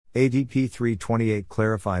ADP 328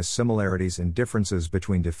 clarifies similarities and differences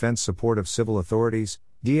between defense support of civil authorities,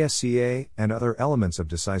 DSCA, and other elements of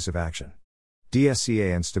decisive action.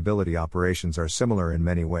 DSCA and stability operations are similar in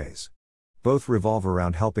many ways. Both revolve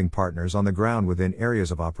around helping partners on the ground within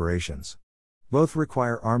areas of operations. Both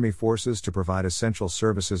require Army forces to provide essential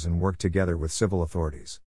services and work together with civil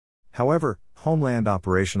authorities. However, homeland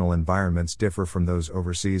operational environments differ from those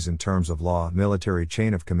overseas in terms of law, military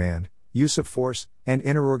chain of command, use of force, and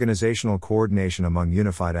interorganizational coordination among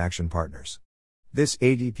unified action partners. This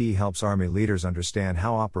ADP helps Army leaders understand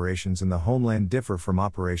how operations in the homeland differ from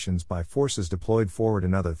operations by forces deployed forward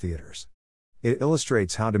in other theaters. It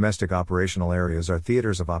illustrates how domestic operational areas are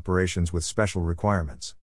theaters of operations with special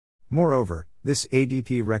requirements. Moreover, this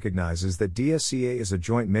ADP recognizes that DSCA is a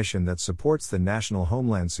joint mission that supports the national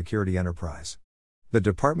homeland security enterprise. The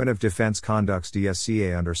Department of Defense conducts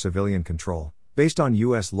DSCA under civilian control, based on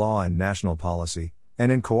U.S. law and national policy, and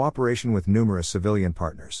in cooperation with numerous civilian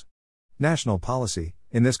partners. National policy,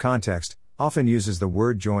 in this context, often uses the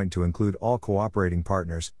word joint to include all cooperating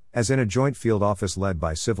partners, as in a joint field office led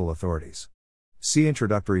by civil authorities. See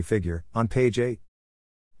introductory figure, on page 8.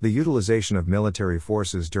 The utilization of military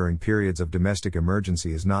forces during periods of domestic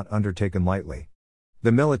emergency is not undertaken lightly.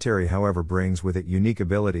 The military, however, brings with it unique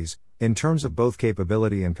abilities, in terms of both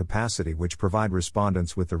capability and capacity, which provide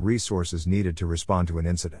respondents with the resources needed to respond to an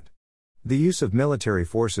incident. The use of military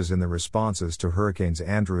forces in the responses to Hurricanes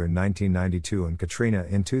Andrew in 1992 and Katrina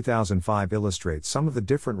in 2005 illustrates some of the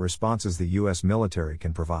different responses the U.S. military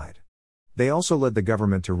can provide. They also led the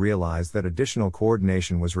government to realize that additional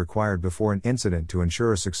coordination was required before an incident to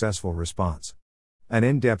ensure a successful response. An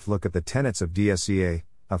in-depth look at the tenets of DSCA,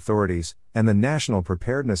 authorities, and the National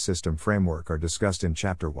Preparedness System framework are discussed in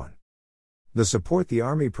Chapter 1. The support the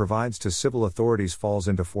Army provides to civil authorities falls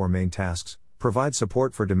into four main tasks: provide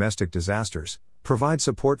support for domestic disasters, provide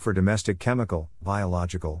support for domestic chemical,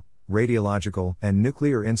 biological, radiological, and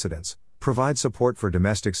nuclear incidents, provide support for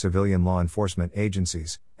domestic civilian law enforcement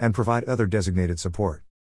agencies, and provide other designated support.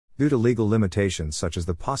 Due to legal limitations such as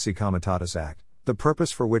the Posse Comitatus Act, the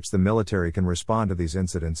purpose for which the military can respond to these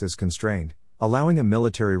incidents is constrained, allowing a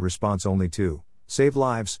military response only to save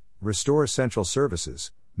lives, restore essential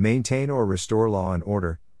services, maintain or restore law and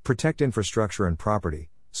order, protect infrastructure and property,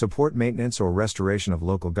 support maintenance or restoration of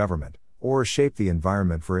local government, or shape the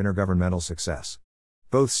environment for intergovernmental success.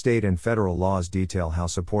 Both state and federal laws detail how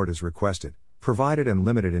support is requested, provided and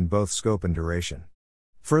limited in both scope and duration.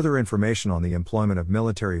 Further information on the employment of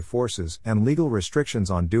military forces and legal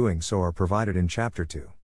restrictions on doing so are provided in Chapter 2.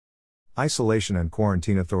 Isolation and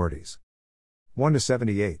Quarantine Authorities.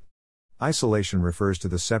 1-78. Isolation refers to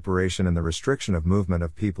the separation and the restriction of movement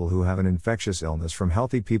of people who have an infectious illness from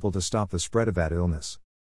healthy people to stop the spread of that illness.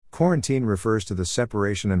 Quarantine refers to the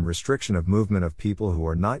separation and restriction of movement of people who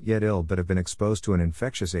are not yet ill but have been exposed to an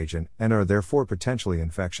infectious agent and are therefore potentially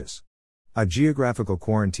infectious. A geographical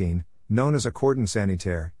quarantine, known as a cordon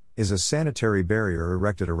sanitaire, is a sanitary barrier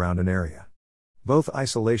erected around an area. Both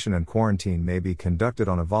isolation and quarantine may be conducted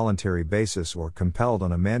on a voluntary basis or compelled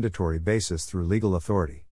on a mandatory basis through legal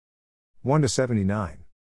authority. 1-79.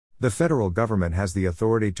 The federal government has the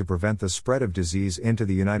authority to prevent the spread of disease into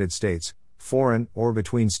the United States, foreign, or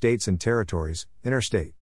between states and territories,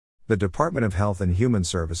 interstate. The Department of Health and Human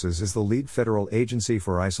Services is the lead federal agency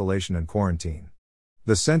for isolation and quarantine.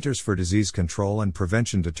 The Centers for Disease Control and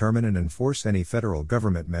Prevention determine and enforce any federal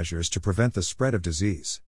government measures to prevent the spread of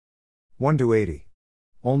disease. 1-80.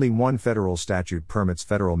 Only one federal statute permits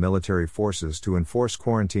federal military forces to enforce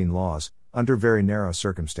quarantine laws, under very narrow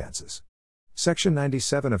circumstances. Section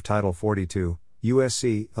 97 of Title 42,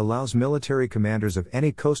 U.S.C., allows military commanders of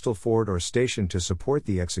any coastal fort or station to support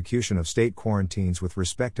the execution of state quarantines with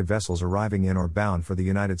respect to vessels arriving in or bound for the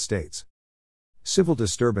United States. Civil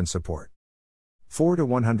disturbance support.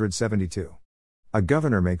 4-172. A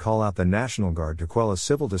governor may call out the National Guard to quell a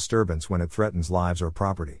civil disturbance when it threatens lives or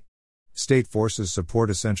property. State forces support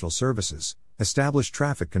essential services, establish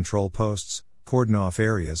traffic control posts, cordon off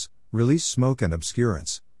areas, release smoke and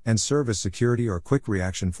obscurants, and serve as security or quick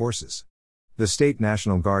reaction forces. The State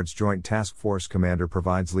National Guard's Joint Task Force Commander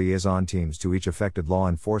provides liaison teams to each affected law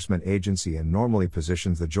enforcement agency and normally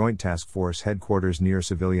positions the Joint Task Force headquarters near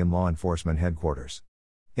civilian law enforcement headquarters.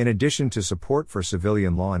 In addition to support for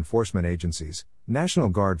civilian law enforcement agencies, National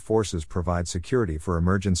Guard forces provide security for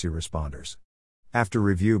emergency responders. After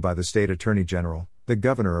review by the State Attorney General, the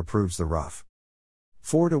Governor approves the RUF.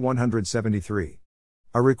 4-173.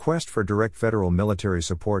 A request for direct federal military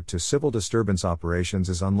support to civil disturbance operations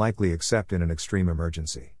is unlikely except in an extreme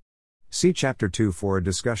emergency. See Chapter 2 for a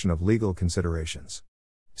discussion of legal considerations.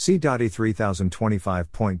 See DOTI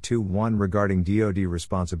 3025.21 regarding DoD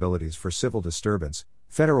responsibilities for civil disturbance.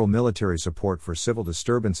 Federal military support for civil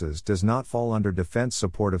disturbances does not fall under defense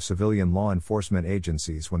support of civilian law enforcement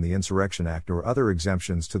agencies when the Insurrection Act or other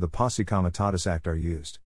exemptions to the Posse Comitatus Act are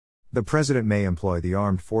used. The President may employ the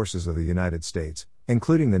armed forces of the United States,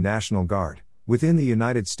 including the National Guard, within the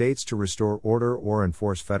United States to restore order or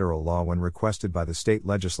enforce federal law when requested by the state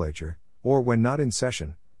legislature, or when not in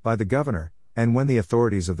session, by the governor, and when the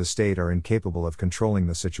authorities of the state are incapable of controlling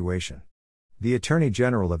the situation. The Attorney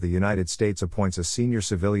General of the United States appoints a senior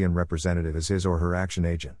civilian representative as his or her action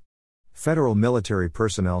agent. Federal military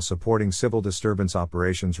personnel supporting civil disturbance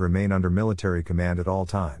operations remain under military command at all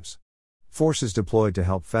times. Forces deployed to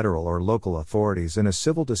help federal or local authorities in a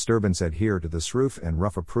civil disturbance adhere to the SRUF and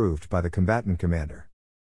RUF approved by the combatant commander.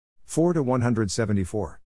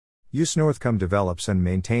 4-174. USNORTHCOM develops and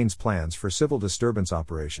maintains plans for civil disturbance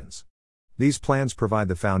operations. These plans provide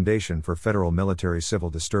the foundation for federal military civil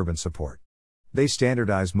disturbance support. They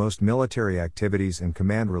standardize most military activities and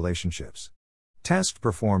command relationships. Tasks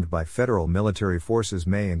performed by federal military forces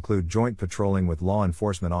may include joint patrolling with law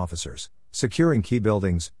enforcement officers, securing key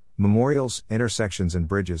buildings, memorials, intersections and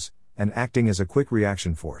bridges, and acting as a quick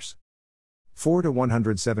reaction force.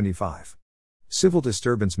 4-175. Civil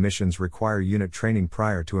disturbance missions require unit training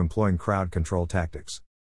prior to employing crowd control tactics.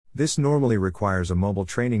 This normally requires a mobile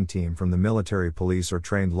training team from the military police or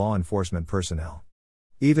trained law enforcement personnel.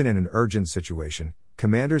 Even in an urgent situation,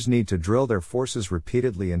 commanders need to drill their forces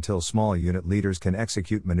repeatedly until small unit leaders can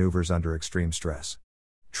execute maneuvers under extreme stress.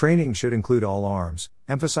 Training should include all arms,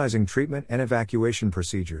 emphasizing treatment and evacuation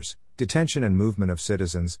procedures, detention and movement of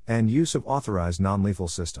citizens, and use of authorized non-lethal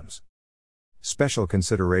systems. Special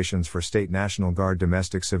considerations for State National Guard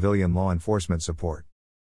domestic civilian law enforcement support.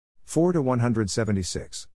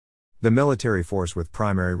 4-176. The military force with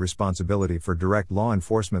primary responsibility for direct law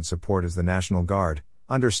enforcement support is the National Guard,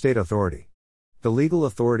 under state authority. The legal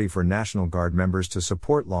authority for National Guard members to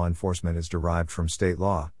support law enforcement is derived from state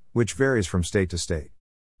law, which varies from state to state.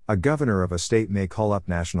 A governor of a state may call up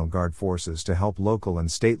National Guard forces to help local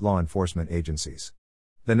and state law enforcement agencies.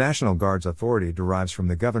 The National Guard's authority derives from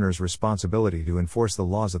the governor's responsibility to enforce the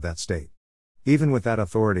laws of that state. Even with that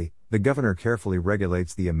authority, the governor carefully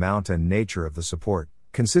regulates the amount and nature of the support,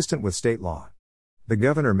 consistent with state law. The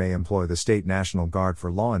governor may employ the State National Guard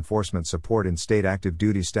for law enforcement support in state active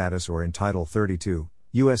duty status or in Title 32,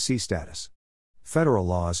 USC status. Federal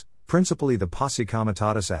laws, principally the Posse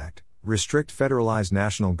Comitatus Act, restrict federalized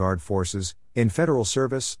National Guard forces, in federal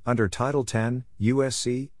service, under Title 10,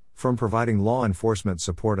 USC, from providing law enforcement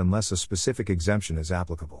support unless a specific exemption is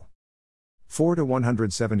applicable.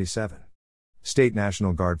 4-177. State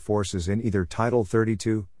National Guard forces in either Title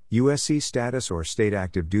 32, USC status or state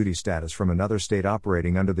active duty status from another state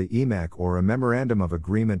operating under the EMAC or a memorandum of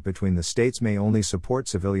agreement between the states may only support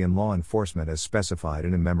civilian law enforcement as specified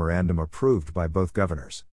in a memorandum approved by both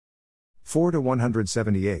governors.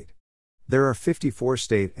 4-178. There are 54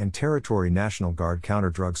 state and territory National Guard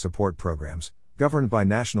counter-drug support programs, governed by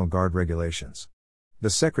National Guard regulations. The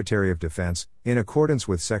Secretary of Defense, in accordance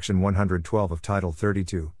with Section 112 of Title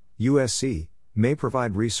 32, USC, may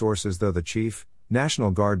provide resources though the Chief,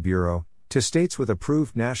 National Guard Bureau, to states with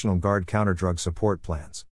approved National Guard counter-drug support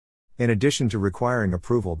plans. In addition to requiring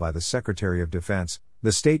approval by the Secretary of Defense,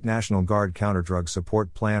 the State National Guard counter-drug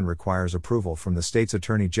support plan requires approval from the state's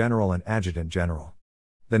Attorney General and Adjutant General.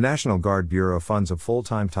 The National Guard Bureau funds a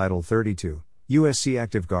full-time Title 32, USC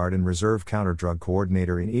active guard and reserve counter-drug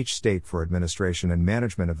coordinator in each state for administration and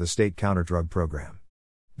management of the state counter-drug program.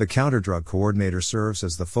 The counter-drug coordinator serves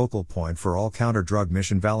as the focal point for all counter-drug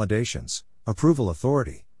mission validations, approval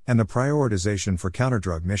authority, and the prioritization for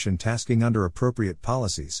counter-drug mission tasking under appropriate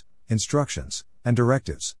policies, instructions, and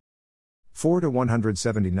directives.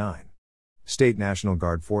 4-179. State National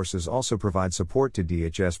Guard forces also provide support to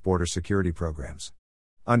DHS border security programs.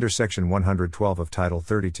 Under Section 112 of Title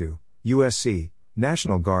 32, USC,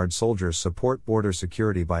 National Guard soldiers support border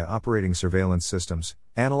security by operating surveillance systems,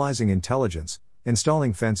 analyzing intelligence,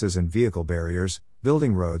 installing fences and vehicle barriers,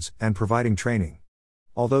 building roads, and providing training.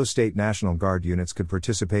 Although state National Guard units could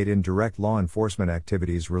participate in direct law enforcement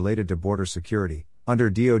activities related to border security, under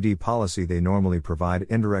DoD policy they normally provide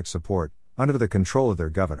indirect support, under the control of their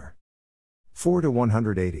governor.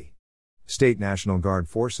 4-180. State National Guard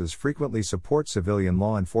forces frequently support civilian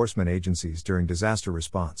law enforcement agencies during disaster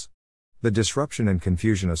response. The disruption and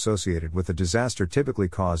confusion associated with a disaster typically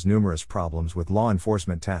cause numerous problems with law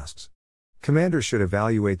enforcement tasks. Commanders should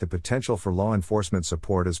evaluate the potential for law enforcement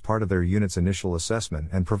support as part of their unit's initial assessment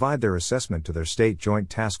and provide their assessment to their State Joint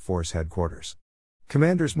Task Force headquarters.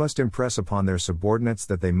 Commanders must impress upon their subordinates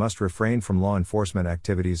that they must refrain from law enforcement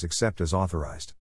activities except as authorized.